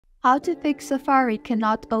How to fix Safari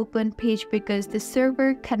cannot open page because the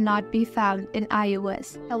server cannot be found in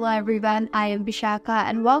iOS. Hello everyone, I am Vishaka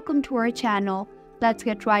and welcome to our channel. Let's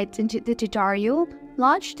get right into the tutorial.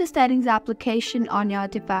 Launch the settings application on your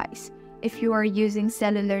device. If you are using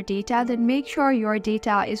cellular data, then make sure your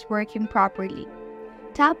data is working properly.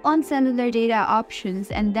 Tap on cellular data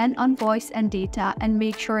options and then on voice and data and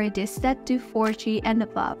make sure it is set to 4G and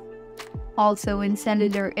above. Also in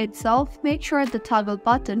cellular itself, make sure the toggle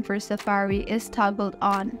button for Safari is toggled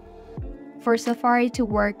on. For Safari to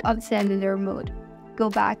work on cellular mode, go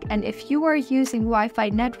back and if you are using Wi-Fi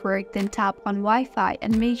network, then tap on Wi-Fi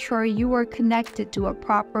and make sure you are connected to a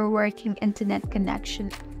proper working internet connection.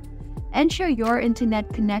 Ensure your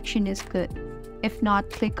internet connection is good. If not,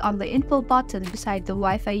 click on the info button beside the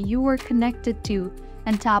Wi-Fi you are connected to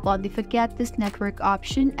and tap on the Forget this network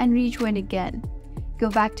option and rejoin again. Go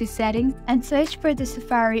back to settings and search for the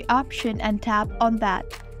Safari option and tap on that,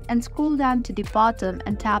 and scroll down to the bottom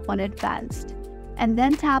and tap on Advanced. And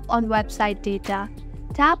then tap on Website Data.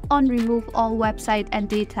 Tap on Remove all website and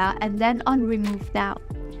data and then on Remove Now.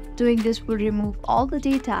 Doing this will remove all the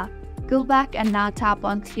data. Go back and now tap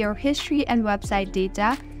on Clear History and Website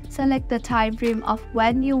Data. Select the time frame of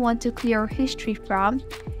when you want to clear history from.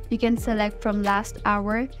 You can select from last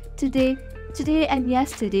hour, today and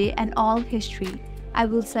yesterday, and all history. I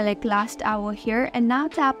will select last hour here and now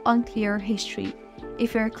tap on Clear History.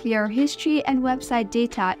 If your Clear History and Website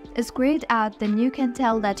Data is grayed out, then you can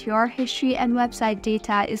tell that your history and website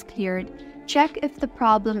data is cleared. Check if the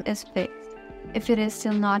problem is fixed. If it is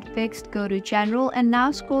still not fixed, go to General and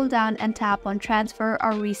now scroll down and tap on Transfer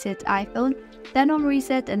or Reset iPhone, then on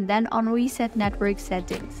Reset and then on Reset Network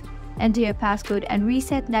Settings. Enter your passcode and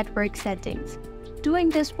reset network settings. Doing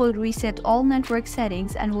this will reset all network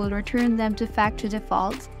settings and will return them to factory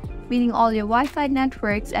defaults, meaning all your Wi-Fi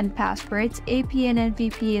networks and passwords, APN and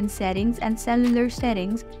VPN settings, and cellular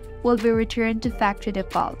settings will be returned to factory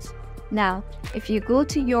defaults. Now, if you go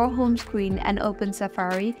to your home screen and open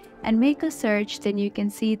Safari and make a search, then you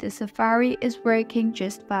can see the Safari is working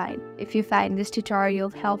just fine. If you find this tutorial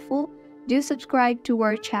helpful, do subscribe to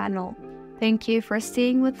our channel. Thank you for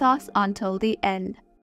staying with us until the end.